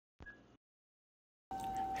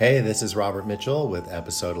Hey, this is Robert Mitchell with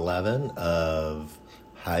episode 11 of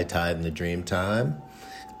High Tide in the Dream Time.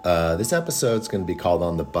 This episode's going to be called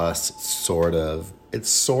On the Bus, sort of. It's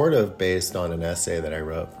sort of based on an essay that I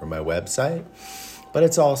wrote for my website, but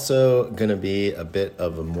it's also going to be a bit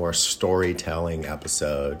of a more storytelling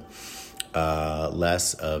episode,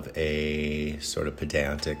 less of a sort of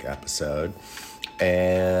pedantic episode.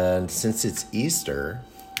 And since it's Easter,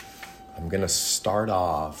 I'm going to start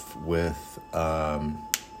off with a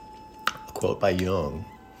quote by Jung,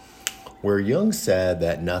 where Jung said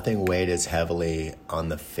that nothing weighed as heavily on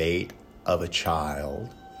the fate of a child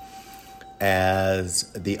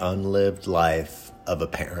as the unlived life of a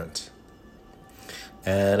parent.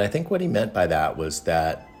 And I think what he meant by that was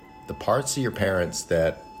that the parts of your parents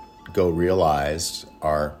that go realized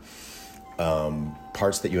are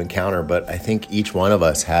parts that you encounter, but I think each one of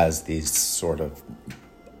us has these sort of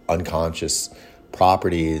unconscious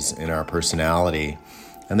properties in our personality,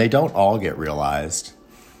 and they don't all get realized.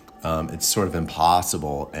 It's sort of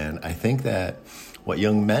impossible. And I think that what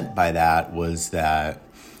Jung meant by that was that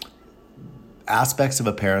aspects of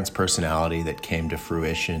a parent's personality that came to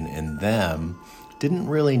fruition in them didn't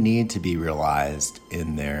really need to be realized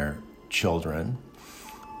in their children,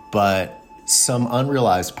 but some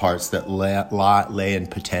unrealized parts that lay in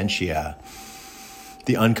potentia,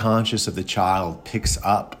 the unconscious of the child picks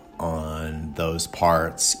up on those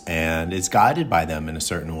parts and is guided by them in a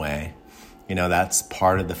certain way. You know, that's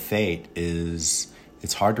part of the fate. Is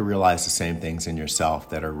it's hard to realize the same things in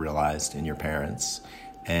yourself that are realized in your parents.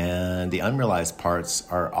 And the unrealized parts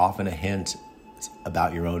are often a hint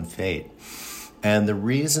about your own fate. And the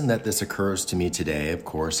reason that this occurs to me today, of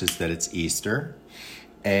course, is that it's Easter.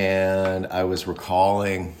 And I was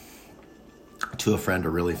recalling to a friend a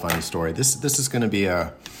really funny story. This is going to be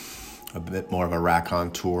a bit more of a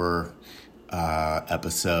raconteur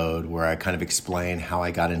episode where I kind of explain how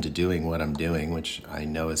I got into doing what I'm doing, which I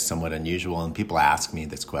know is somewhat unusual, and people ask me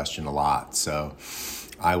this question a lot. So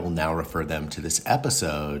I will now refer them to this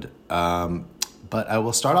episode. But I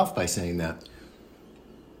will start off by saying that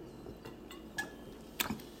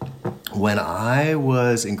when I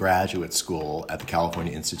was in graduate school at the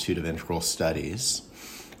California Institute of Integral Studies,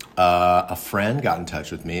 a friend got in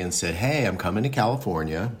touch with me and said, "Hey, I'm coming to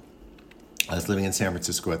California." I was living in San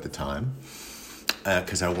Francisco at the time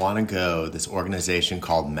because I want to go. This organization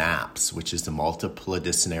called MAPS, which is the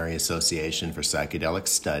Multidisciplinary Association for Psychedelic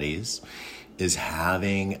Studies, is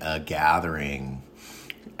having a gathering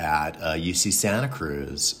at UC Santa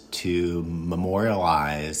Cruz to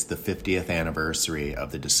memorialize the 50th anniversary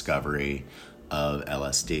of the discovery of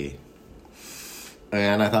LSD.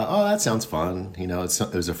 And I thought, oh, that sounds fun. You know,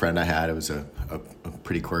 it was a friend I had. It was a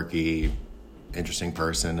pretty quirky, interesting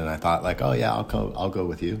person. And I thought, like, oh, yeah, I'll go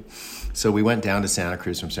with you. So we went down to Santa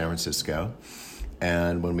Cruz from San Francisco.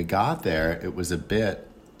 And when we got there, it was a bit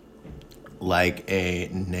like a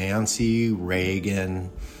Nancy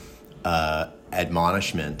Reagan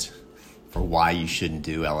admonishment for why you shouldn't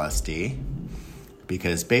do LSD.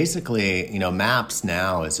 Because basically, you know, MAPS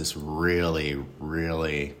now is this really,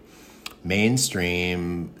 really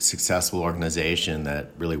mainstream, successful organization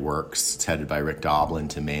that really works. It's headed by Rick Doblin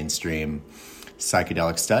to mainstream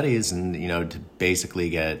psychedelic studies and, you know, to basically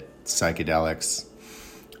get psychedelics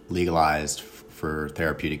legalized for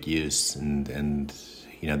therapeutic use. And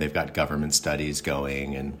you know, they've got government studies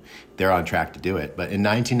going and they're on track to do it. But in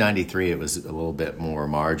 1993, it was a little bit more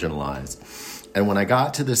marginalized. And when I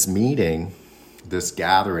got to this meeting, this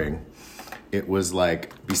gathering, it was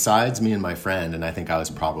like, besides me and my friend, and I think I was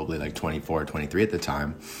probably like 24 or 23 at the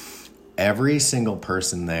time, every single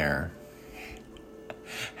person there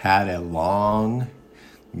had a long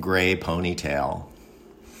gray ponytail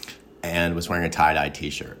and was wearing a tie-dye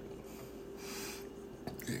t-shirt.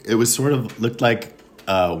 It was sort of looked like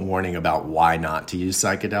a warning about why not to use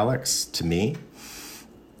psychedelics to me.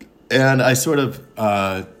 And I sort of,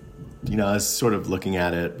 I was sort of looking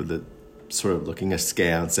at it with sort of looking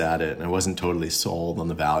askance at it, and I wasn't totally sold on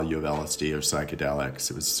the value of LSD or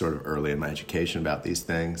psychedelics. It was sort of early in my education about these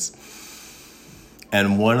things.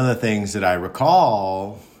 And one of the things that I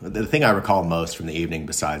recall, the thing I recall most from the evening,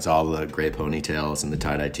 besides all the gray ponytails and the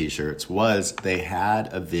tie-dye t-shirts, was they had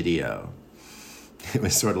a video. It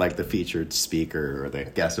was sort of like the featured speaker or the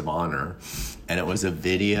guest of honor. And it was a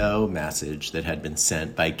video message that had been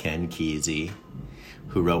sent by Ken Kesey,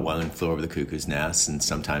 who wrote One Flew Over the Cuckoo's Nest and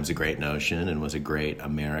Sometimes a Great Notion, and was a great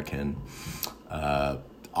American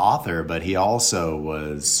author, but he also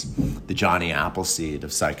was the Johnny Appleseed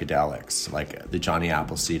of psychedelics, like the Johnny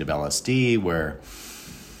Appleseed of LSD, where,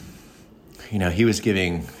 you know,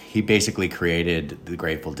 he basically created the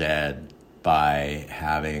Grateful Dead by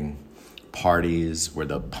having parties where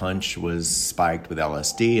the punch was spiked with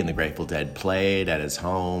LSD, and the Grateful Dead played at his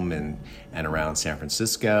home and around San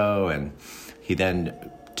Francisco. And he then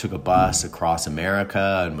took a bus across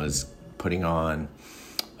America and was putting on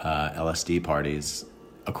LSD parties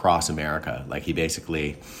across America. Like he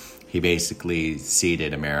basically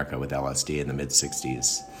seeded America with LSD in the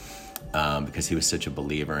mid-'60s. Because he was such a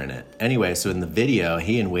believer in it. Anyway, so in the video,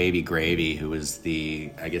 he and Wavy Gravy, who was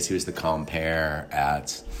he was the compere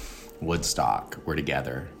at Woodstock, were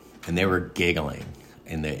together, and they were giggling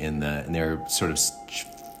and they were sort of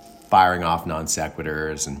firing off non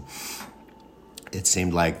sequiturs, and it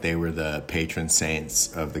seemed like they were the patron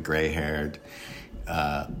saints of the gray-haired,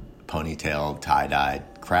 ponytailed, tie-dyed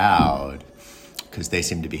crowd, because they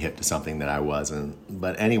seemed to be hip to something that I wasn't.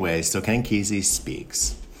 But anyway, so Ken Kesey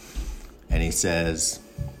speaks. And he says,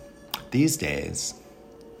 these days,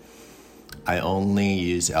 I only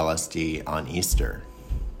use LSD on Easter.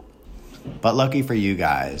 But lucky for you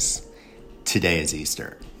guys, today is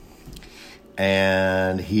Easter.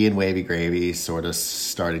 And he and Wavy Gravy sort of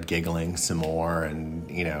started giggling some more, and,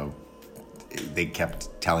 they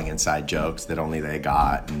kept telling inside jokes that only they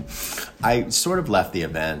got. And I sort of left the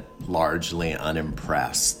event largely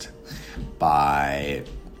unimpressed by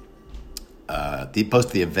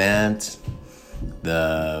the event,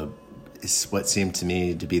 what seemed to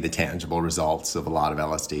me to be the tangible results of a lot of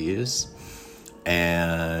LSD use.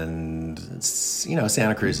 And,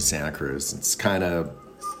 Santa Cruz is Santa Cruz. It's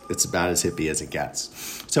about as hippie as it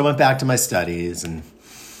gets. So I went back to my studies, and,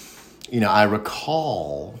 I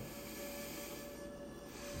recall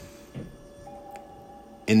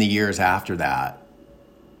in the years after that,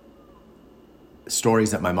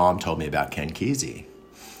 stories that my mom told me about Ken Kesey.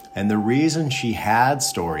 And the reason she had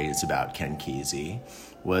stories about Ken Kesey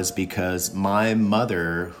was because my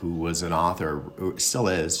mother, who was an author, still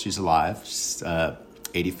is, she's alive, she's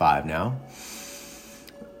 85 now,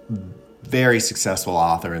 very successful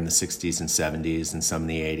author in the 60s and 70s and some in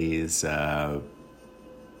the 80s,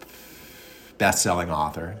 best-selling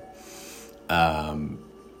author.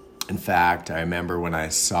 In fact, I remember when I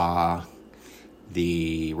saw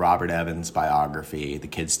the Robert Evans biography, The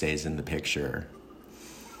Kid Stays in the Picture,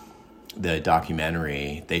 the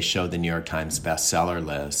documentary, they showed the New York Times bestseller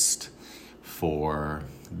list for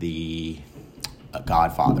The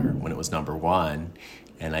Godfather when it was number 1.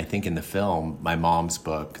 And I think in the film, my mom's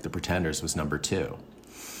book, The Pretenders, was number 2.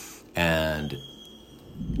 And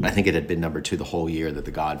I think it had been number 2 the whole year that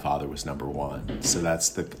The Godfather was number 1. So that's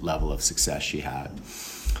the level of success she had.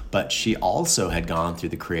 But she also had gone through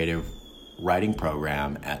the creative writing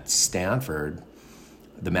program at Stanford,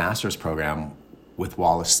 the master's program, with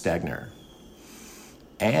Wallace Stegner.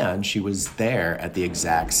 And she was there at the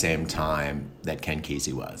exact same time that Ken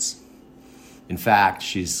Kesey was. In fact,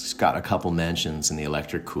 she's got a couple mentions in the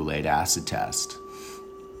electric Kool-Aid acid test.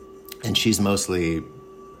 And she's mostly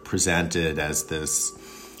presented as this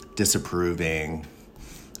disapproving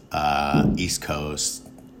East Coast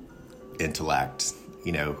intellect,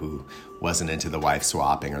 who wasn't into the wife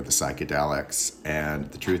swapping or the psychedelics.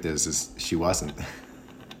 And the truth is she wasn't.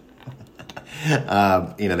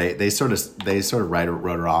 They sort of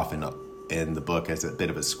wrote her off in the book as a bit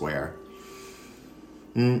of a square.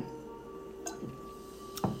 And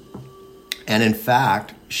in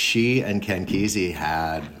fact, she and Ken Kesey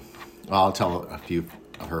had, well, I'll tell a few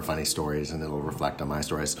of her funny stories and it'll reflect on my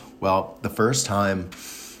stories. Well, the first time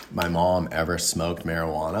my mom ever smoked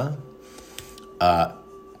marijuana,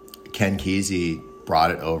 Ken Kesey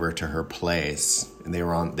brought it over to her place, and they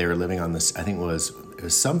were living on this, I think it was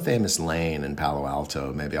some famous lane in Palo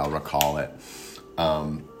Alto. Maybe I'll recall it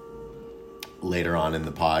later on in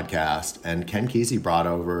the podcast. And Ken Kesey brought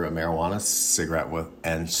over a marijuana cigarette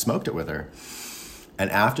and smoked it with her. And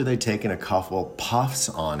after they'd taken a couple puffs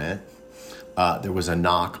on it, there was a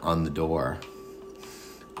knock on the door.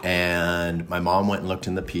 And my mom went and looked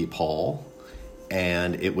in the peephole,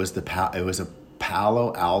 and it was a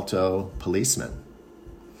Palo Alto policeman.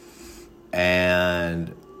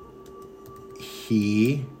 And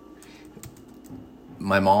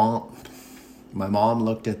my mom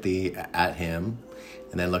looked at him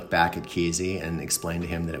and then looked back at Kesey and explained to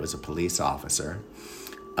him that it was a police officer.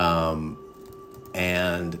 And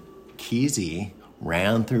Kesey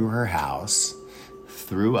ran through her house,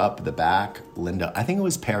 threw up the back window. I think it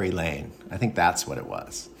was Perry Lane. I think that's what it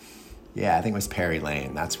was. Yeah, I think it was Perry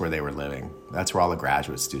Lane. That's where they were living. That's where all the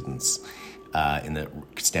graduate students in the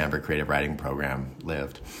Stanford Creative Writing Program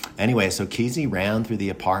lived. Anyway, so Kesey ran through the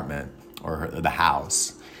apartment, or the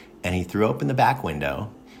house, and he threw open the back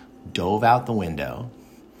window, dove out the window,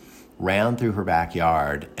 ran through her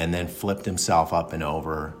backyard, and then flipped himself up and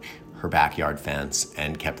over her backyard fence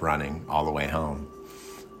and kept running all the way home.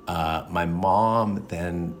 My mom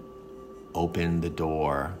then opened the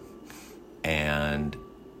door and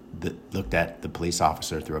looked at the police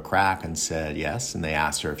officer through a crack and said yes. And they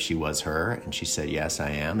asked her if she was her. And she said, yes, I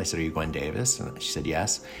am. They said, are you Gwen Davis? And she said,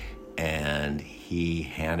 yes. And he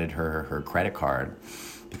handed her her credit card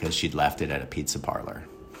because she'd left it at a pizza parlor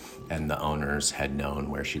and the owners had known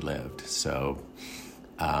where she lived. So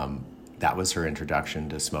that was her introduction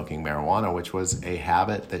to smoking marijuana, which was a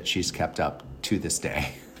habit that she's kept up to this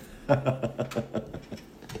day.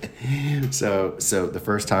 So the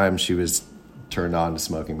first time she was turned on to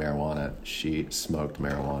smoking marijuana, she smoked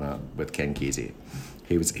marijuana with Ken Kesey.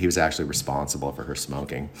 He was actually responsible for her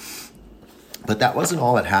smoking. But that wasn't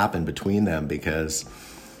all that happened between them, because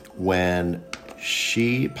when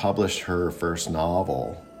she published her first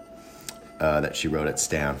novel that she wrote at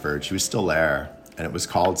Stanford, she was still there, and it was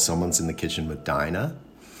called Someone's in the Kitchen with Dinah.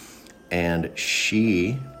 And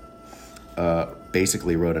she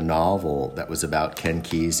basically wrote a novel that was about Ken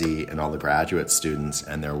Kesey and all the graduate students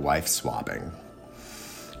and their wife swapping.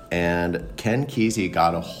 And Ken Kesey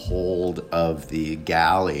got a hold of the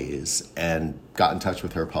galleys and got in touch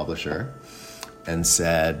with her publisher and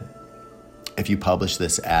said, if you publish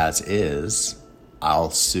this as is, I'll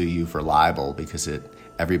sue you for libel, because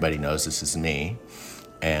everybody knows this is me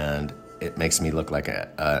and it makes me look like an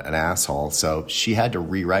asshole. So she had to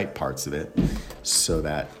rewrite parts of it so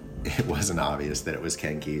that it wasn't obvious that it was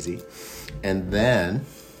Ken Kesey. And then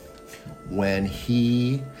when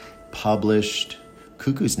he published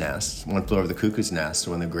Cuckoo's Nest, One Flew Over the Cuckoo's Nest,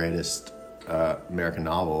 one of the greatest American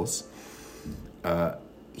novels,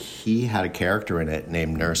 he had a character in it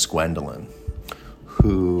named Nurse Gwendolyn,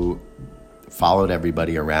 who followed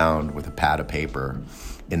everybody around with a pad of paper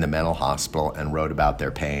in the mental hospital and wrote about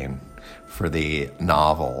their pain for the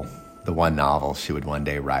novel, the one novel she would one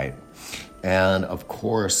day write. And of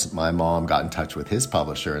course, my mom got in touch with his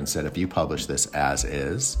publisher and said, if you publish this as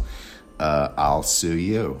is, I'll sue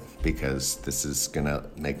you, because this is going to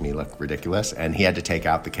make me look ridiculous. And he had to take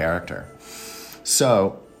out the character.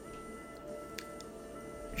 So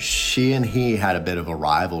she and he had a bit of a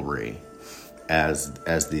rivalry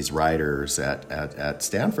as these writers at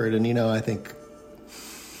Stanford. And, I think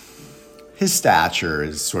his stature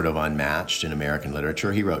is sort of unmatched in American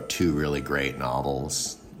literature. He wrote 2 really great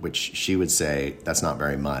novels, which she would say that's not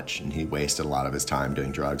very much. And he wasted a lot of his time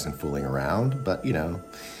doing drugs and fooling around. But,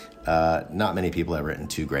 not many people have written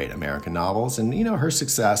 2 great American novels. And, her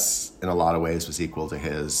success in a lot of ways was equal to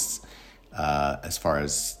his, as far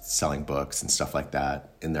as selling books and stuff like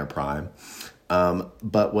that in their prime.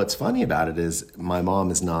 But what's funny about it is my mom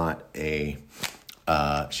is not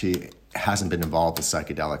she hasn't been involved with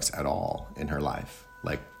psychedelics at all in her life.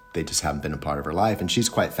 Like, they just haven't been a part of her life. And she's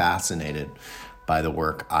quite fascinated by the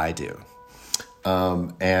work I do.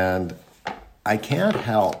 And I can't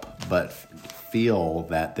help but feel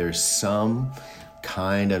that there's some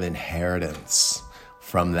kind of inheritance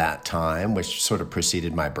from that time, which sort of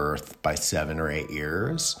preceded my birth by 7 or 8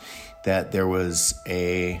 years, that there was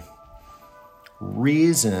a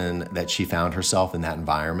reason that she found herself in that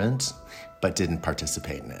environment, but didn't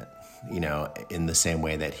participate in it, in the same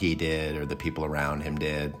way that he did or the people around him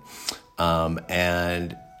did.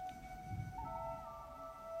 And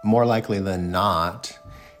more likely than not,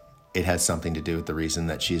 it has something to do with the reason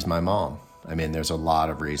that she's my mom. I mean, there's a lot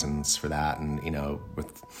of reasons for that. And,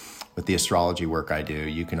 with the astrology work I do,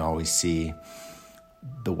 you can always see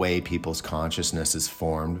the way people's consciousness is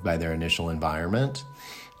formed by their initial environment,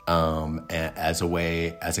 as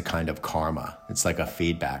a kind of karma. It's like a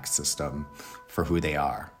feedback system for who they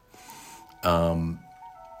are.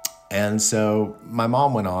 And so my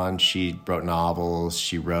mom went on, she wrote novels.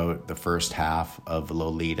 She wrote the first half of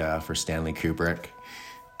Lolita for Stanley Kubrick,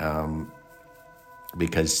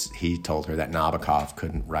 because he told her that Nabokov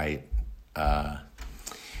couldn't write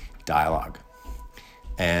dialogue.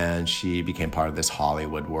 And she became part of this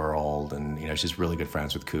Hollywood world, and she's really good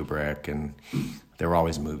friends with Kubrick, and there were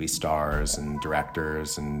always movie stars and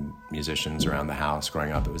directors and musicians around the house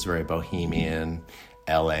growing up. It was very bohemian,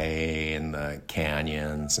 LA and the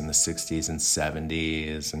canyons in the 60s and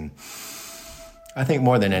 70s. And I think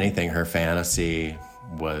more than anything, her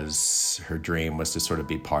dream was to sort of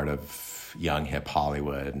be part of young hip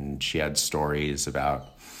Hollywood. And she had stories about,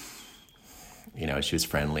 she was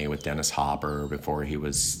friendly with Dennis Hopper before he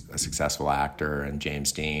was a successful actor, and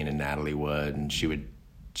James Dean and Natalie Wood. And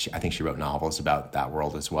I think she wrote novels about that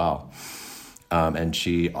world as well. And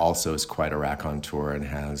she also is quite a raconteur and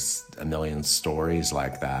has a million stories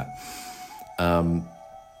like that.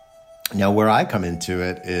 Now, where I come into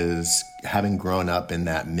it is having grown up in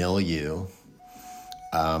that milieu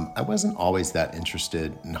I wasn't always that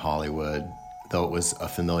interested in Hollywood, though it was a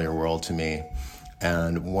familiar world to me.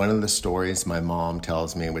 And one of the stories my mom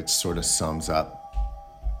tells me, which sort of sums up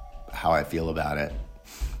how I feel about it,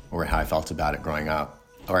 or how I felt about it growing up,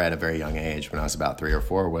 or at a very young age when I was about 3 or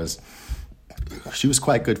 4, was she was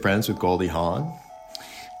quite good friends with Goldie Hawn.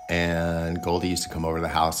 And Goldie used to come over to the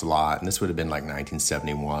house a lot. And this would have been like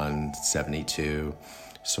 1971, 72,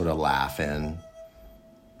 sort of laughing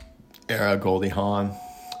era Goldie Hawn.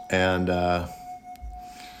 And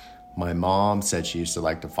my mom said she used to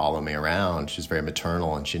like to follow me around. She was very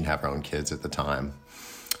maternal and she didn't have her own kids at the time.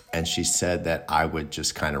 And she said that I would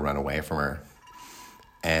just kind of run away from her.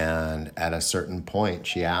 And at a certain point,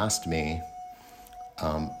 she asked me,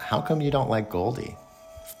 how come you don't like Goldie?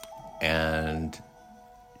 And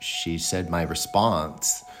she said my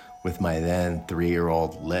response with my then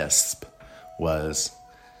 3-year-old lisp was,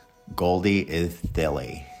 Goldie is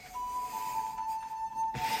silly.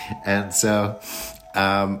 And so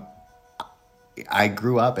I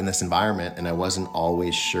grew up in this environment and I wasn't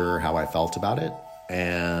always sure how I felt about it.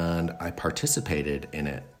 And I participated in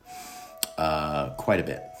it quite a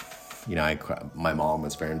bit. You know, my mom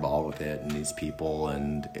was very involved with it and these people,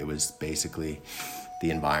 and it was basically the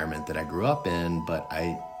environment that I grew up in, but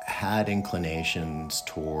I had inclinations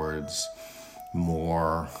towards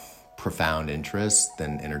more profound interests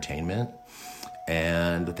than entertainment.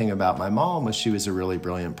 And the thing about my mom was she was a really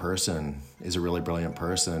brilliant person,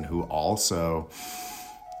 who also,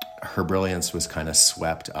 her brilliance was kind of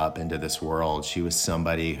swept up into this world. She was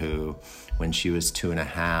somebody who, when she was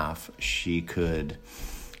 2.5, she could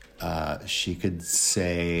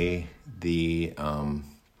say the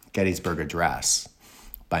Gettysburg Address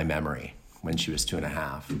by memory when she was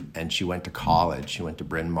 2.5. And she went to college. She went to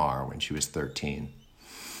Bryn Mawr when she was 13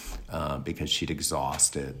 because she'd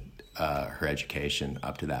exhausted her education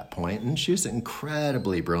up to that point. And she was an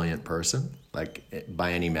incredibly brilliant person. Like,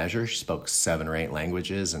 by any measure, she spoke 7 or 8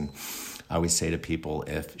 languages. And I always say to people,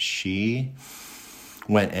 if she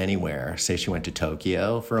went anywhere, say she went to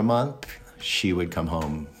Tokyo for a month, she would come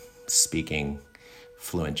home speaking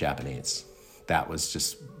fluent Japanese. That was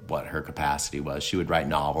just what her capacity was. She would write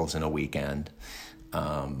novels in a weekend.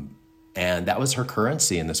 And that was her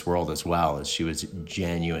currency in this world as well, as she was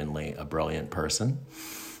genuinely a brilliant person.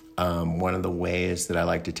 One of the ways that I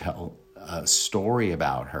like to tell a story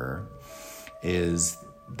about her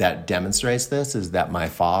that demonstrates this is that my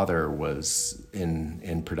father was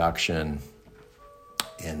in production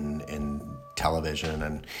in television,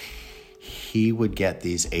 and he would get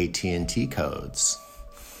these AT&T codes.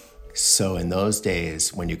 So in those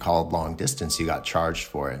days, when you called long distance, you got charged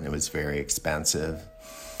for it, and it was very expensive.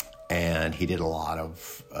 And he did a lot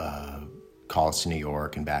of calls to New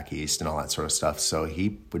York and back east and all that sort of stuff. So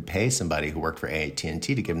he would pay somebody who worked for AT&T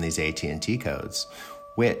to give him these AT&T codes,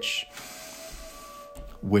 which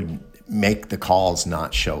would make the calls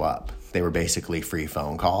not show up. They were basically free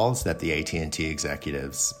phone calls that the AT&T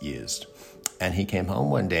executives used. And he came home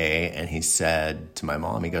one day and he said to my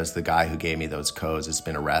mom, he goes, the guy who gave me those codes has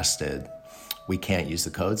been arrested. We can't use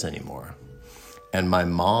the codes anymore. And my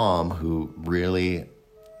mom, who really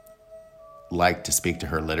liked to speak to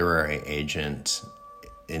her literary agent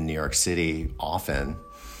in New York City often,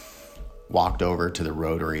 walked over to the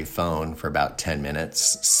rotary phone for about 10 minutes,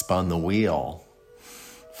 spun the wheel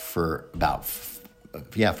for about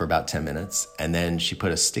 10 minutes, and then she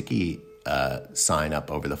put a sticky sign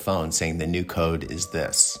up over the phone saying the new code is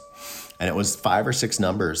this. And it was 5 or 6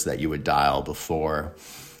 numbers that you would dial before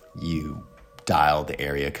you dial the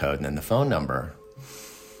area code and then the phone number.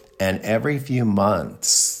 And every few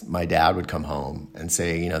months, my dad would come home and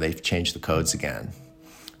say, they've changed the codes again.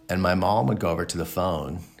 And my mom would go over to the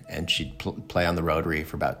phone and she'd play on the rotary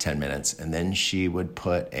for about 10 minutes. And then she would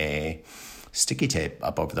put a sticky tape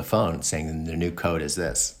up over the phone saying the new code is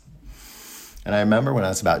this. And I remember when I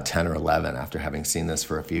was about 10 or 11, after having seen this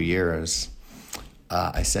for a few years,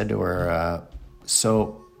 I said to her,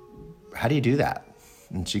 so how do you do that?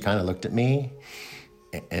 And she kind of looked at me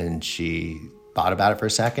and she thought about it for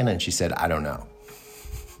a second and she said, I don't know.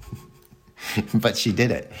 But she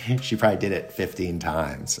did it. She probably did it 15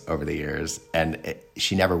 times over the years, and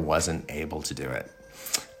she never wasn't able to do it.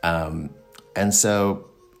 And so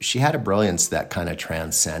she had a brilliance that kind of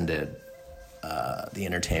transcended the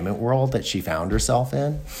entertainment world that she found herself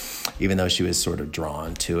in, even though she was sort of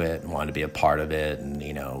drawn to it and wanted to be a part of it. And,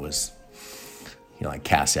 it was, like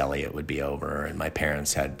Cass Elliot would be over, and my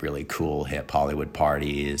parents had really cool hip Hollywood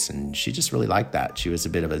parties, and she just really liked that. She was a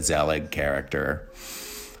bit of a Zelig character.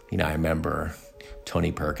 I remember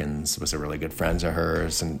Tony Perkins was a really good friend of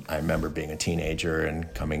hers, and I remember being a teenager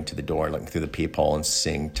and coming to the door, looking through the peephole and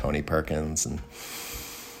seeing Tony Perkins, and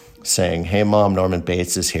saying, "Hey, Mom, Norman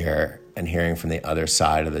Bates is here," and hearing from the other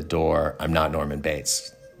side of the door, "I'm not Norman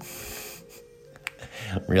Bates,"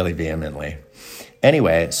 really vehemently.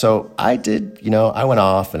 Anyway, so I did, I went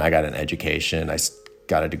off and I got an education. I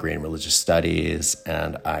got a degree in religious studies,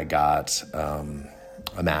 and I got a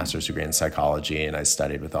master's degree in psychology, and I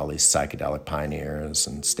studied with all these psychedelic pioneers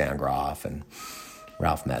and Stan Grof and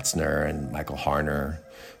Ralph Metzner and Michael Harner,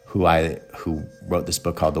 who wrote this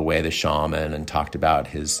book called The Way of the Shaman and talked about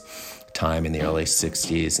his time in the early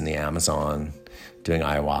 60s in the Amazon doing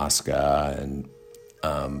ayahuasca. And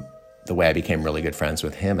the way I became really good friends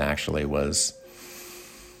with him actually was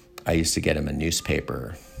I used to get him a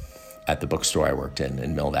newspaper at the bookstore I worked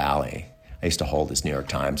in Mill Valley. I used to hold his New York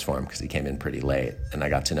Times for him because he came in pretty late, and I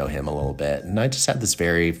got to know him a little bit. And I just had this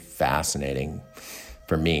very fascinating,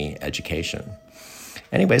 for me, education.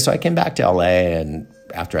 Anyway, so I came back to LA, and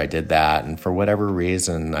after I did that, and for whatever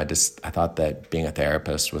reason, I thought that being a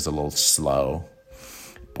therapist was a little slow,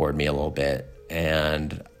 bored me a little bit.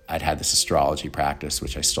 And I'd had this astrology practice,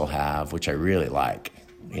 which I still have, which I really like.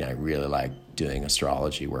 I really like doing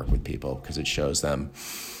astrology work with people because it shows them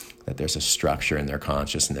that there's a structure in their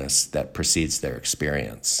consciousness that precedes their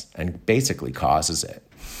experience and basically causes it.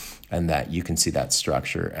 And that you can see that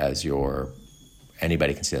structure as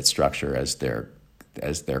anybody can see that structure as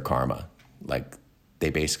their karma. Like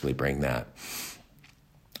they basically bring that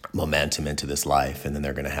momentum into this life, and then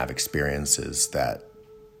they're going to have experiences that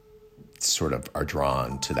sort of are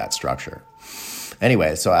drawn to that structure.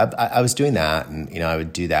 Anyway, so I was doing that, and I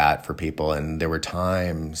would do that for people, and there were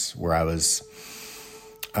times where I was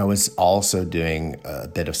also doing a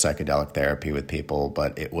bit of psychedelic therapy with people,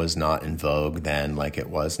 but it was not in vogue then like it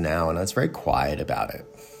was now, and I was very quiet about it.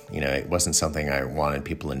 It wasn't something I wanted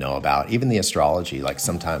people to know about. Even the astrology, like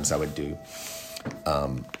sometimes I would do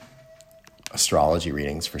astrology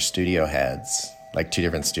readings for studio heads, like 2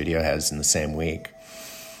 different studio heads in the same week,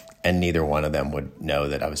 and neither one of them would know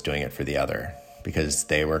that I was doing it for the other because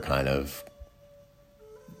they were kind of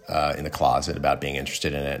in the closet about being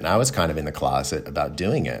interested in it. And I was kind of in the closet about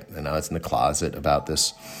doing it. And I was in the closet about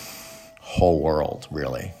this whole world,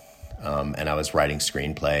 really. And I was writing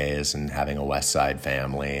screenplays and having a West Side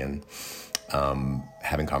family and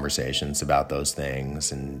having conversations about those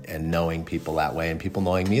things and knowing people that way and people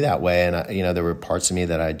knowing me that way. And, there were parts of me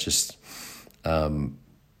that I just, I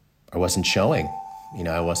wasn't showing,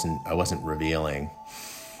 I wasn't revealing.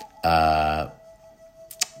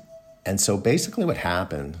 And so basically what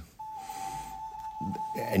happened,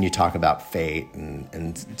 and you talk about fate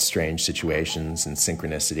and strange situations and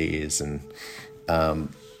synchronicities, and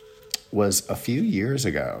was a few years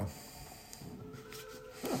ago,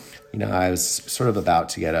 I was sort of about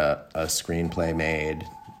to get a screenplay made,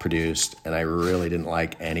 produced, and I really didn't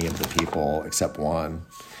like any of the people except one,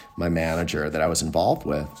 my manager, that I was involved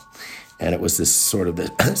with. And it was this sort of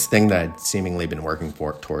this thing that I'd seemingly been working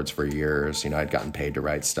towards for years. I'd gotten paid to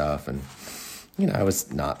write stuff, and, I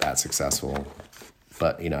was not that successful.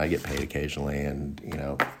 But, I get paid occasionally, and,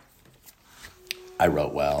 I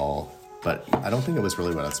wrote well. But I don't think it was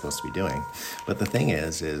really what I was supposed to be doing. But the thing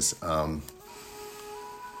is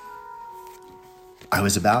I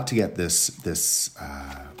was about to get this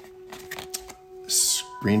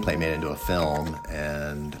screenplay made into a film,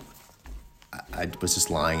 and I was just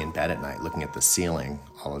lying in bed at night looking at the ceiling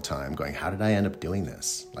all the time going, how did I end up doing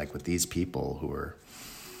this? Like with these people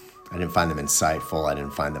I didn't find them insightful. I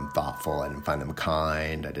didn't find them thoughtful. I didn't find them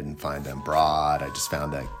kind. I didn't find them broad. I just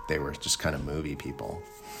found that they were just kind of movie people.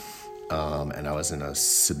 And I was in a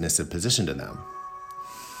submissive position to them.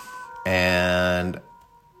 And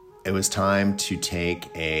it was time to take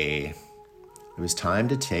a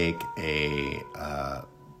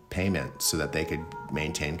payment so that they could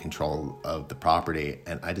maintain control of the property,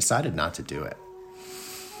 and I decided not to do it.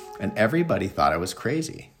 And everybody thought I was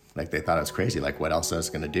crazy. Like they thought I was crazy. Like what else I was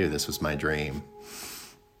going to do? This was my dream.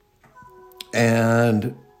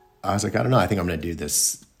 And I was like, I don't know. I think I'm going to do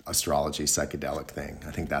this astrology psychedelic thing.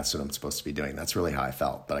 I think that's what I'm supposed to be doing. That's really how I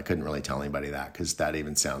felt, but I couldn't really tell anybody that because that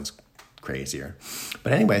even sounds crazier.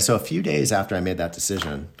 But anyway, so a few days after I made that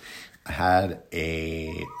decision, I had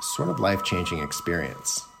a sort of life-changing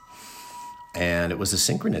experience. And it was a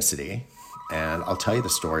synchronicity, and I'll tell you the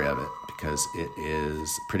story of it because it is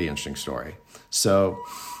a pretty interesting story. So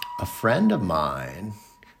a friend of mine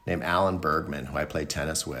named Alan Bergman, who I played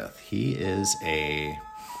tennis with, he's a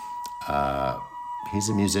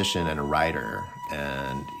musician and a writer,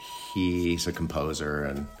 and he's a composer,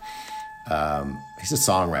 and he's a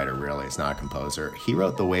songwriter, really. He's not a composer. He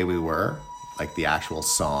wrote The Way We Were, like the actual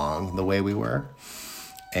song, The Way We Were,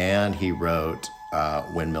 and he wrote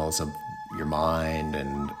Windmills of Your Mind,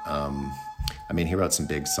 and I mean, he wrote some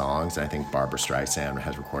big songs. And I think Barbra Streisand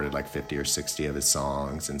has recorded like 50 or 60 of his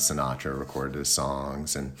songs, and Sinatra recorded his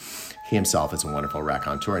songs. And he himself is a wonderful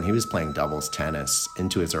raconteur, and he was playing doubles tennis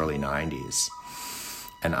into his early 90s.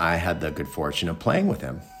 And I had the good fortune of playing with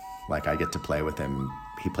him. Like, I get to play with him.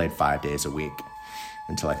 He played 5 days a week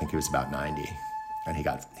until I think he was about 90. And he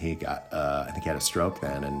got I think he had a stroke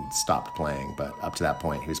then and stopped playing. But up to that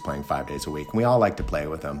point, he was playing 5 days a week. And we all liked to play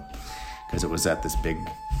with him because it was at this big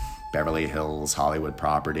Beverly Hills Hollywood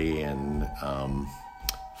property, and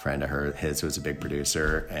friend of his who was a big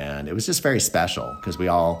producer. And it was just very special because we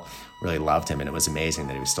all really loved him. And it was amazing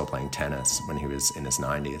that he was still playing tennis when he was in his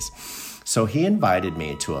 90s. So he invited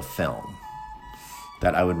me to a film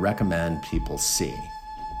that I would recommend people see.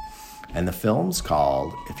 And the film's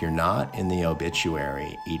called If You're Not in the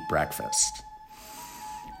Obituary, Eat Breakfast.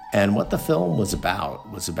 And what the film was about,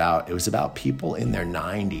 it was about people in their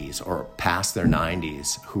 90s or past their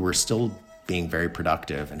 90s who were still being very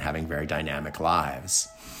productive and having very dynamic lives.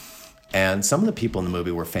 And some of the people in the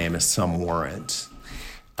movie were famous, some weren't.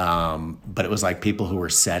 But it was like people who were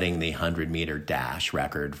setting the 100-meter dash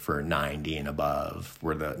record for 90 and above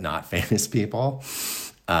were the not famous people.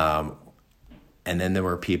 And then there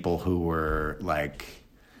were people who were like,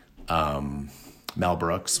 Mel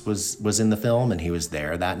Brooks was in the film, and he was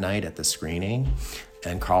there that night at the screening.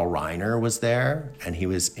 And Carl Reiner was there, and he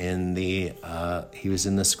was in the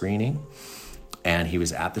screening, and he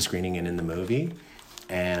was at the screening and in the movie.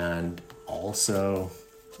 And also,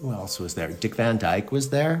 who else was there? Dick Van Dyke was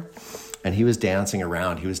there, and he was dancing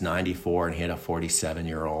around. He was 94, and he had a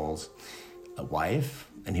 47-year-old wife,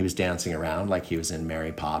 and he was dancing around like he was in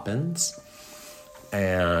Mary Poppins.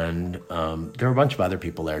 And there were a bunch of other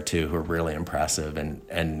people there too who were really impressive.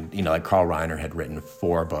 And you know, like Carl Reiner had written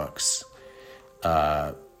 4 books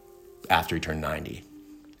after he turned 90.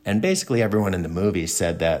 And basically everyone in the movie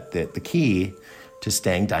said that the key to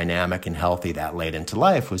staying dynamic and healthy that late into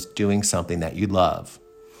life was doing something that you love.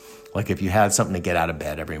 Like if you had something to get out of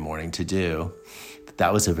bed every morning to do,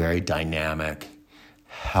 that was a very dynamic,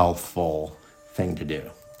 healthful thing to do.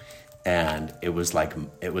 And it was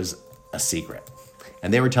a secret.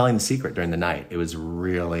 And they were telling the secret during the night. It was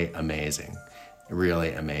really amazing,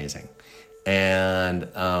 really amazing. And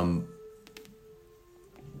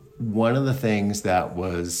one of the things that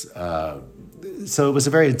was, so it was a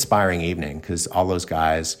very inspiring evening because all those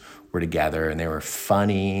guys were together and they were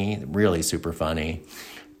funny, really super funny.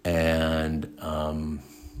 And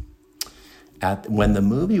when the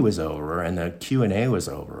movie was over and the Q&A was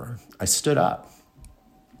over, I stood up.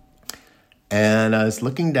 And I was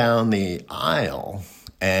looking down the aisle,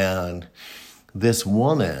 and this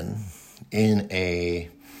woman in I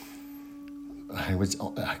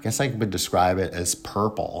guess I would describe it as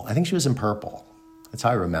purple. I think she was in purple. That's how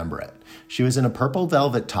I remember it. She was in a purple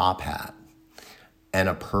velvet top hat and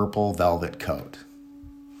a purple velvet coat.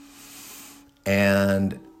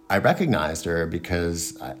 And I recognized her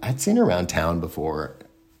because I'd seen her around town before.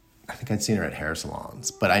 I think I'd seen her at hair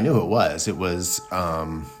salons, but I knew who it was. It was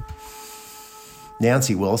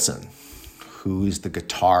Nancy Wilson, who's the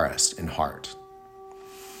guitarist in Heart.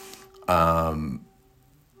 A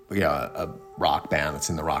rock band that's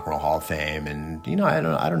in the Rock and Roll Hall of Fame. And, you know, I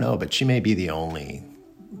don't know, but she may be the only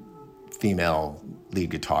female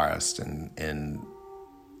lead guitarist in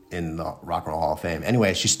the Rock and Roll Hall of Fame.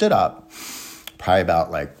 Anyway, she stood up probably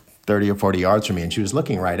about like 30 or 40 yards from me, and she was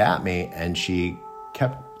looking right at me, and she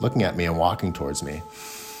kept looking at me and walking towards me.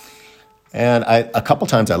 And a couple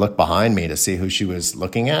times I looked behind me to see who she was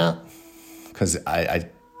looking at, because I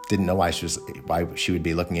didn't know why she would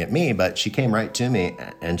be looking at me, but she came right to me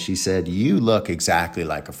and she said, "You look exactly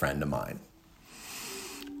like a friend of mine."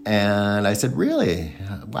 And I said, "Really?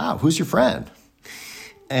 Wow, who's your friend?"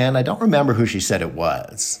 And I don't remember who she said it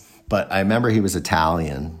was, but I remember he was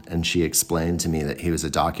Italian, and she explained to me that he was a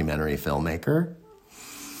documentary filmmaker.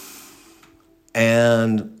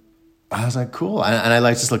 And I was like, cool. And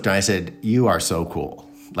I just looked at her and I said, "You are so cool.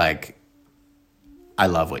 Like, I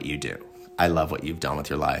love what you do. I love what you've done with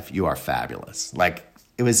your life. You are fabulous." Like,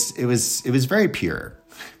 it was very pure,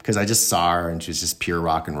 because I just saw her and she was just pure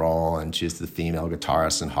rock and roll, and she was the female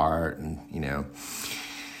guitarist in Heart. And, you know,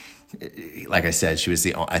 like I said,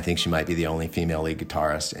 I think she might be the only female lead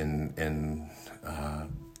guitarist in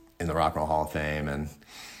the Rock and Roll Hall of Fame. And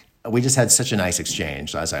we just had such a nice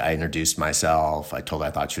exchange. I introduced myself. I told her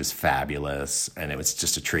I thought she was fabulous, and it was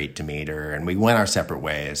just a treat to meet her. And we went our separate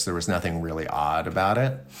ways. There was nothing really odd about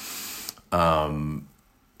it.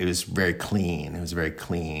 It was very clean. It was a very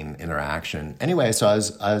clean interaction. Anyway, so I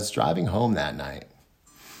was driving home that night.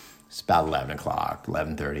 It's about 11 o'clock,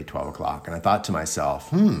 11:30, 12 o'clock. And I thought to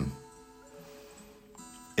myself,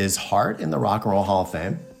 is Heart in the Rock and Roll Hall of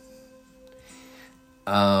Fame?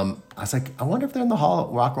 I was like, I wonder if they're in the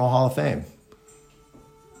Rock and Roll Hall of Fame.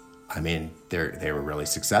 I mean, they were really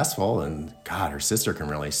successful, and God, her sister can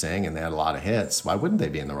really sing, and they had a lot of hits. Why wouldn't they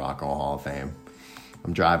be in the Rock and Roll Hall of Fame?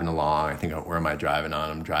 I'm driving along. I think, where am I driving on?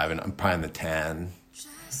 I'm probably in the 10.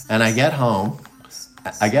 And I get home,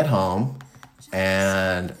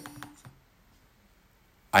 and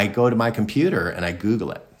I go to my computer, and I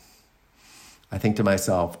Google it. I think to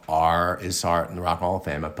myself, is Heart in the Rock and Roll Hall of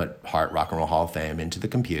Fame. I put Heart Rock and Roll Hall of Fame into the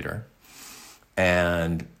computer,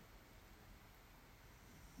 and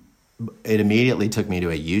it immediately took me to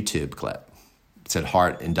a YouTube clip. It said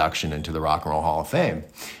Heart induction into the Rock and Roll Hall of Fame.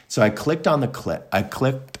 So I clicked on the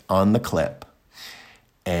clip,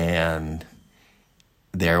 and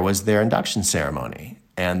there was their induction ceremony.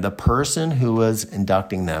 And the person who was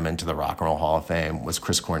inducting them into the Rock and Roll Hall of Fame was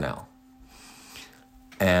Chris Cornell.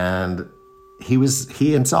 And he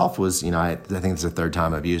himself was, I think it's the third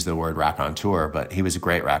time I've used the word raconteur, but he was a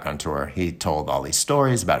great raconteur. He told all these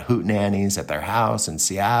stories about hootenannies at their house in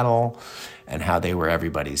Seattle, and how they were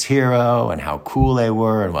everybody's hero, and how cool they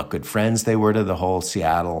were, and what good friends they were to the whole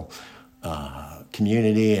Seattle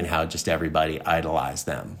community, and how just everybody idolized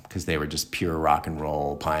them because they were just pure rock and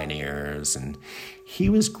roll pioneers. And he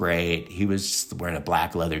was great. He was wearing a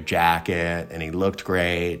black leather jacket, and he looked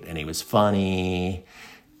great, and he was funny,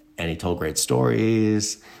 and he told great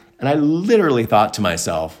stories. And I literally thought to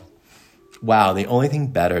myself, wow, the only thing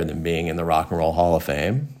better than being in the Rock and Roll Hall of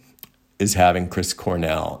Fame is having Chris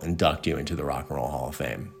Cornell induct you into the Rock and Roll Hall of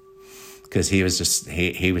Fame. Because he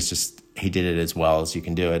did it as well as you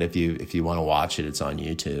can do it. If you want to watch it, it's on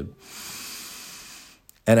YouTube.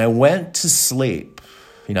 And I went to sleep.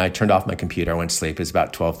 I turned off my computer. I went to sleep. It was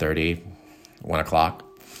about 12:30, 1 o'clock.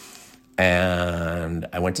 And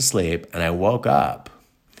I went to sleep, and I woke up,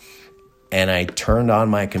 and I turned on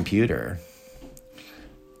my computer,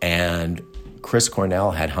 and Chris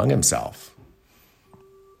Cornell had hung himself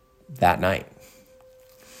that night.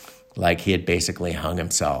 Like, he had basically hung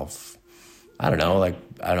himself. I don't know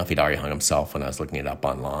if he'd already hung himself when I was looking it up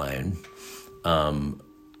online.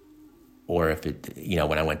 Or if it,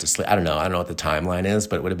 when I went to sleep. I don't know what the timeline is,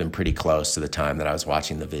 but it would have been pretty close to the time that I was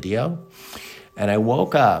watching the video. And I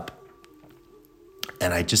woke up,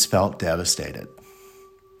 and I just felt devastated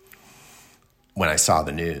when I saw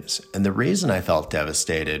the news. And the reason I felt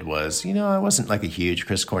devastated was, I wasn't like a huge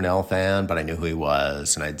Chris Cornell fan, but I knew who he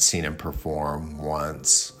was, and I'd seen him perform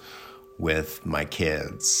once with my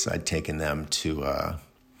kids. I'd taken them to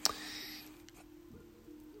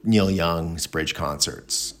Neil Young's bridge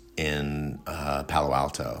concerts in Palo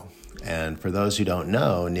Alto. And for those who don't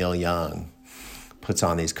know, Neil Young puts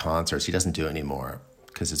on these concerts. He doesn't do it anymore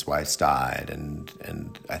because his wife's died,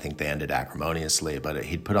 and I think they ended acrimoniously, but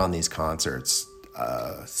he'd put on these concerts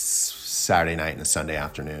Saturday night and a Sunday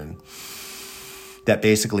afternoon that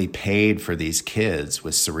basically paid for these kids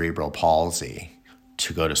with cerebral palsy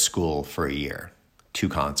to go to school for a year, 2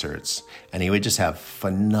 concerts. And he would just have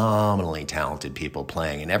phenomenally talented people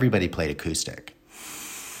playing, and everybody played acoustic.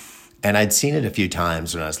 And I'd seen it a few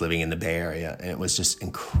times when I was living in the Bay Area, and it was just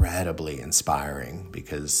incredibly inspiring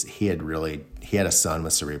because he had a son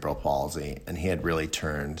with cerebral palsy, and he had really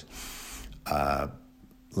turned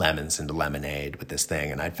lemons into lemonade with this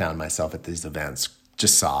thing. And I found myself at these events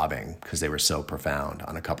just sobbing because they were so profound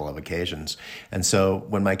on a couple of occasions. And so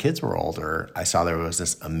when my kids were older, I saw there was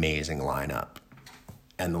this amazing lineup.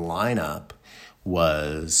 And the lineup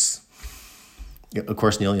was, of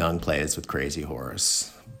course, Neil Young plays with Crazy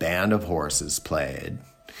Horse. Band of Horses played.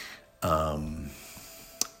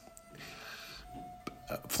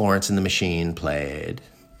 Florence and the Machine played.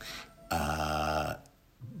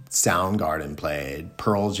 Soundgarden played.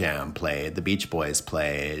 Pearl Jam played. The Beach Boys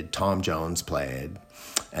played. Tom Jones played.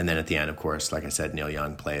 And then at the end, of course, like I said, Neil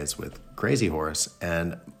Young plays with Crazy Horse.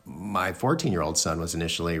 And my 14-year-old son was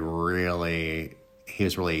initially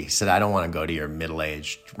he said, I don't want to go to your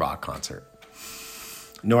middle-aged rock concert.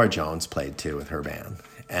 Norah Jones played too with her band.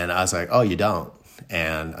 And I was like, oh, you don't?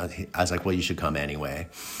 And I was like, well, you should come anyway.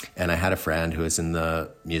 And I had a friend who was in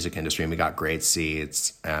the music industry, and we got great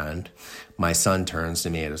seats. And my son turns to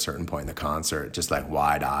me at a certain point in the concert, just like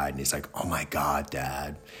wide-eyed, and he's like, oh my God,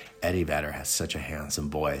 Dad, Eddie Vedder has such a handsome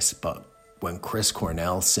voice, but when Chris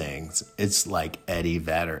Cornell sings, it's like Eddie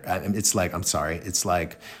Vedder. It's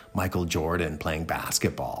like Michael Jordan playing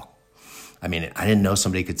basketball. I mean, I didn't know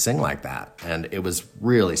somebody could sing like that. And it was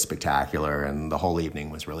really spectacular, and the whole evening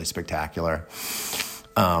was really spectacular.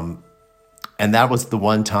 And that was the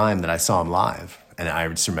one time that I saw him live. And I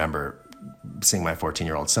just remember seeing my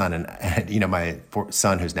 14-year-old son. And you know, my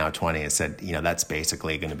son, who's now 20, has said, you know, that's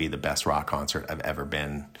basically going to be the best rock concert I've ever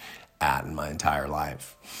been at in my entire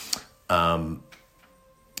life. And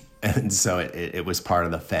so it was part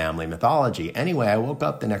of the family mythology. Anyway, I woke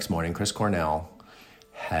up the next morning, Chris Cornell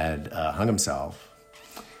had hung himself,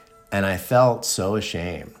 and I felt so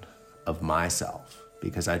ashamed of myself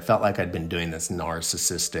because I felt like I'd been doing this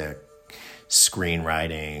narcissistic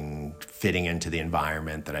screenwriting, fitting into the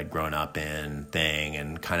environment that I'd grown up in thing,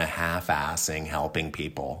 and kind of half-assing helping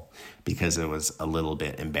people because it was a little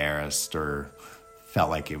bit embarrassed or felt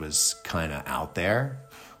like it was kind of out there,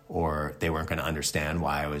 or they weren't going to understand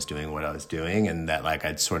why I was doing what I was doing, and that like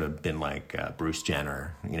I'd sort of been like Bruce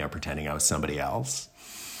Jenner, you know, pretending I was somebody else.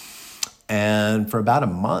 And for about a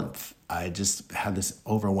month, I just had this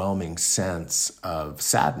overwhelming sense of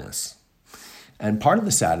sadness. And part of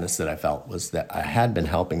the sadness that I felt was that I had been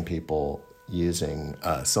helping people using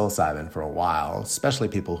psilocybin for a while, especially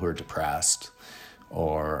people who are depressed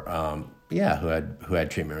or, who had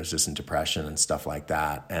treatment-resistant depression and stuff like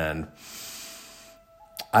that. And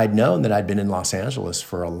I'd known that I'd been in Los Angeles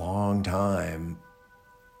for a long time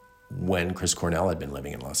when Chris Cornell had been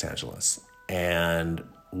living in Los Angeles. And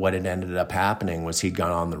what had ended up happening was he'd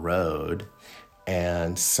gone on the road,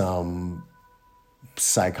 and some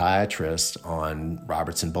psychiatrist on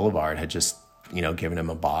Robertson Boulevard had just, you know, given him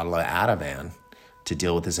a bottle of Ativan to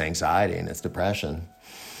deal with his anxiety and his depression,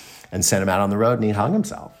 and sent him out on the road, and he hung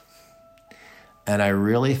himself. And I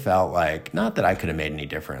really felt like, not that I could have made any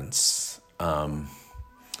difference.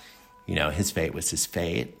 You know, his fate was his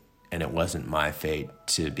fate, and it wasn't my fate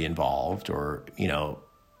to be involved, or, you know,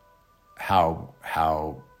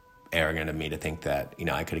 how arrogant of me to think that, you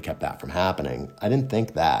know, I could have kept that from happening. I didn't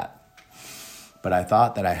think that. But I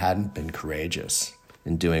thought that I hadn't been courageous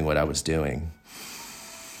in doing what I was doing.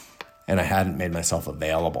 And I hadn't made myself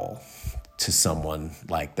available to someone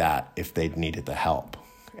like that if they'd needed the help.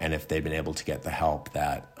 And if they'd been able to get the help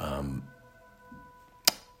that,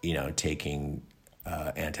 you know, taking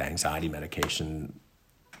anti-anxiety medication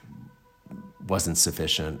wasn't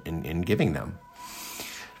sufficient in giving them.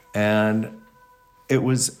 And it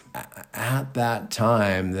was at that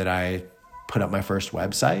time that I put up my first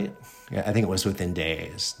website. I think it was within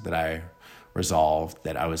days that I resolved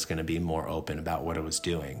that I was going to be more open about what I was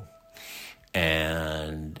doing,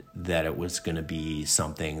 and that it was going to be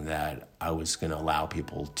something that I was going to allow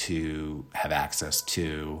people to have access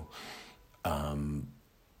to,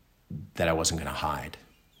 that I wasn't going to hide.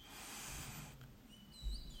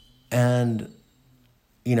 And,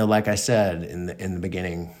 you know, like I said in the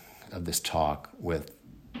beginning of this talk,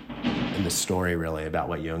 in the story really about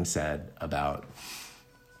what Jung said about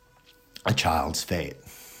a child's fate,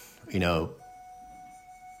 you know,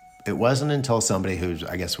 it wasn't until somebody who's,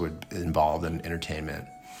 I guess, would involved in entertainment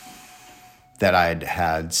that I'd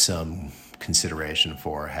had some consideration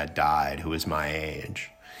for had died, who was my age,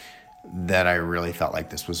 that I really felt like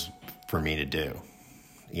this was for me to do,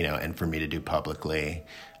 you know, and for me to do publicly,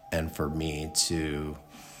 and for me to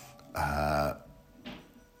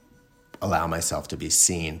allow myself to be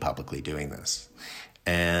seen publicly doing this.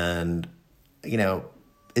 And, you know,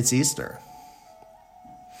 it's Easter.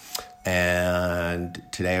 And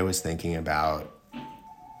today I was thinking about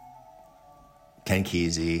Ken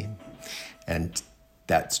Kesey and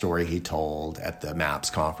that story he told at the MAPS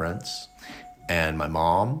conference, and my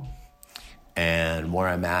mom, and where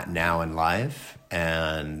I'm at now in life,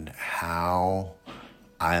 and how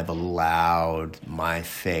I've allowed my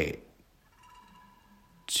fate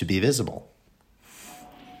to be visible.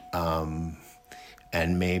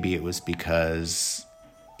 And maybe it was because,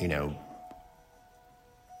 you know,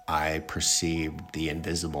 I perceived the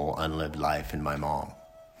invisible, unlived life in my mom,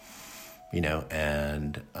 you know,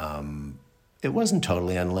 and it wasn't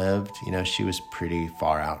totally unlived. You know, she was pretty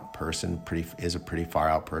far out person, is a pretty far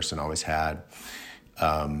out person, always had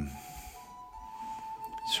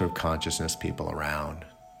sort of consciousness people around.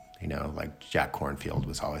 You know, like Jack Kornfield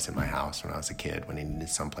was always in my house when I was a kid when he needed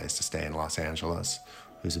someplace to stay in Los Angeles,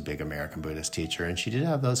 who's a big American Buddhist teacher. And she did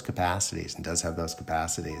have those capacities and does have those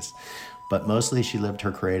capacities. But mostly she lived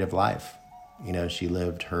her creative life. You know, she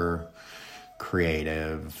lived her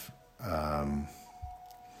creative,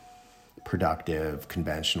 productive,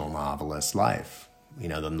 conventional novelist life. You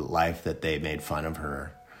know, the life that they made fun of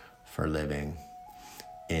her for living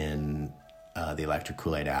in the electric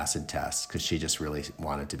Kool-Aid acid test, because she just really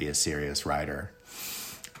wanted to be a serious writer.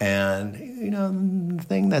 And, you know, the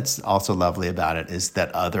thing that's also lovely about it is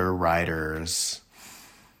that other writers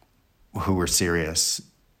who were serious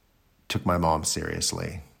took my mom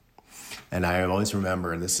seriously. And I always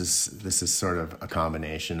remember, this is sort of a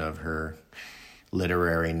combination of her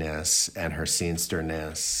literariness and her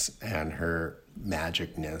scenesterness and her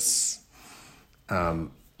magicness.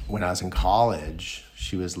 When I was in college,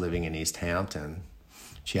 she was living in East Hampton.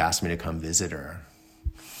 She asked me to come visit her.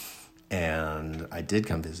 And I did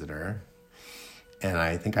come visit her. And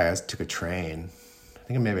I think I took a train. I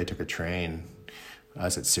think maybe I took a train. I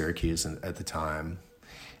was at Syracuse at the time.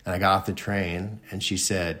 And I got off the train and she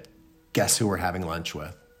said, "Guess who we're having lunch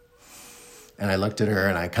with?" And I looked at her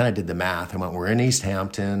and I kind of did the math. I went, "We're in East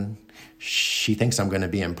Hampton. She thinks I'm going to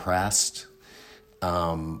be impressed."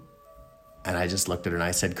 And I just looked at her and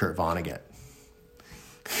I said, "Kurt Vonnegut."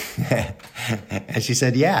 And she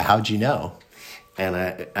said, "Yeah, how'd you know?" And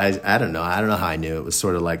I don't know. I don't know how I knew. It was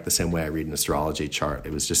sort of like the same way I read an astrology chart.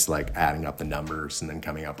 It was just like adding up the numbers and then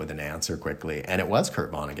coming up with an answer quickly. And it was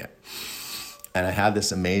Kurt Vonnegut. And I had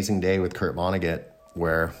this amazing day with Kurt Vonnegut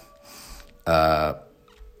where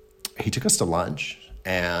he took us to lunch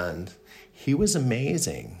and he was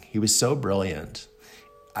amazing. He was so brilliant.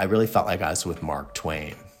 I really felt like I was with Mark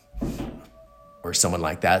Twain or someone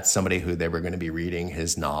like that, somebody who they were going to be reading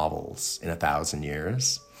his novels in 1,000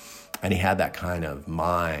 years. And he had that kind of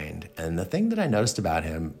mind. And the thing that I noticed about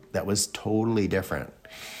him that was totally different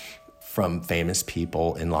from famous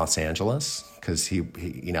people in Los Angeles, because he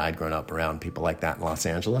I'd grown up around people like that in Los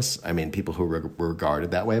Angeles. I mean, people who were regarded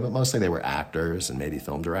that way, but mostly they were actors and maybe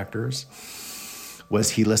film directors, was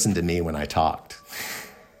he listened to me when I talked.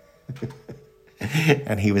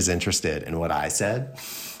 And he was interested in what I said.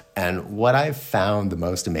 And what I found the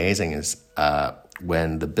most amazing is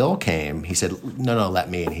when the bill came, he said, no, let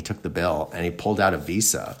me. And he took the bill and he pulled out a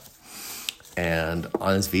Visa. And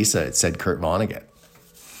on his Visa, it said Kurt Vonnegut,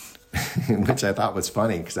 which I thought was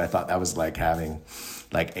funny because I thought that was like having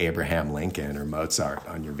like Abraham Lincoln or Mozart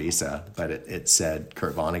on your Visa. But it said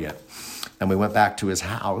Kurt Vonnegut. And we went back to his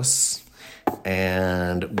house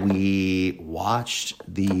and we watched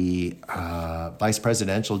the vice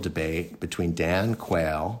presidential debate between Dan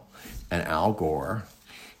Quayle and Al Gore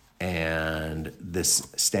and this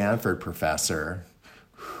Stanford professor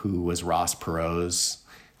who was Ross Perot's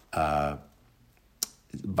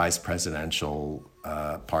vice presidential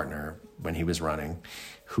partner when he was running,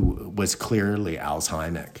 who was clearly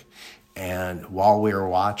Alzheimer's. And while we were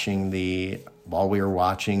watching the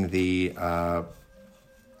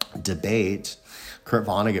debate, Kurt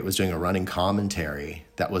Vonnegut was doing a running commentary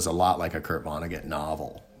that was a lot like a Kurt Vonnegut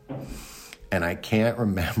novel. And I can't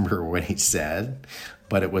remember what he said,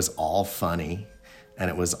 but it was all funny and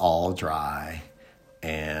it was all dry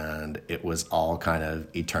and it was all kind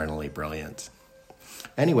of eternally brilliant.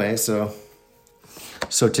 Anyway, so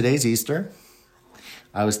today's Easter.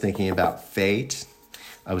 I was thinking about fate.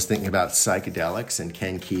 I was thinking about psychedelics and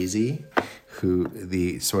Ken Kesey, who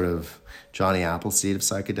the sort of Johnny Appleseed of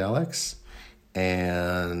psychedelics.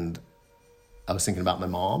 And I was thinking about my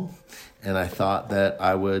mom, and I thought that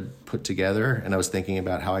I would put together, and I was thinking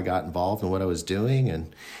about how I got involved and what I was doing,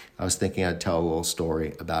 and I was thinking I'd tell a little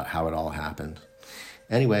story about how it all happened.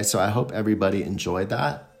 Anyway, so I hope everybody enjoyed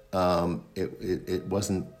that. It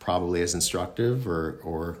wasn't probably as instructive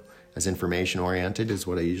or as information-oriented as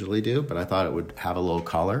what I usually do, but I thought it would have a little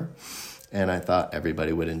color, and I thought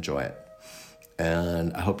everybody would enjoy it.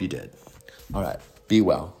 And I hope you did. All right, be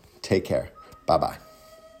well. Take care. Bye-bye.